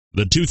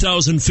The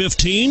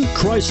 2015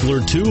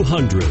 Chrysler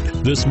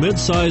 200. This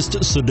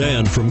mid-sized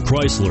sedan from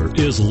Chrysler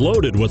is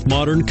loaded with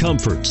modern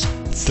comforts.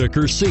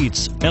 Thicker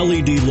seats,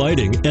 LED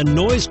lighting, and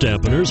noise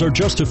dampeners are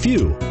just a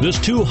few. This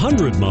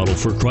 200 model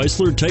for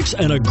Chrysler takes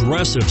an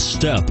aggressive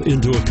step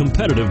into a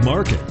competitive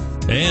market.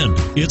 And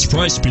it's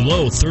priced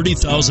below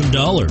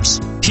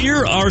 $30,000.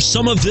 Here are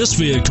some of this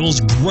vehicle's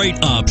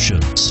great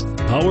options: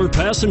 power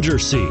passenger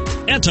seat,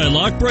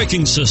 anti-lock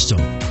braking system,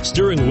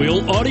 steering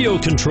wheel audio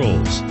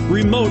controls,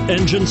 remote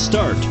engine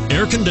start,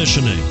 air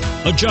conditioning,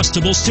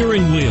 adjustable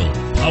steering wheel,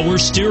 power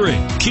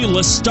steering,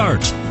 keyless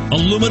start,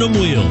 aluminum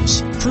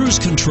wheels, cruise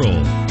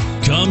control.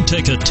 Come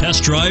take a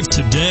test drive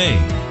today.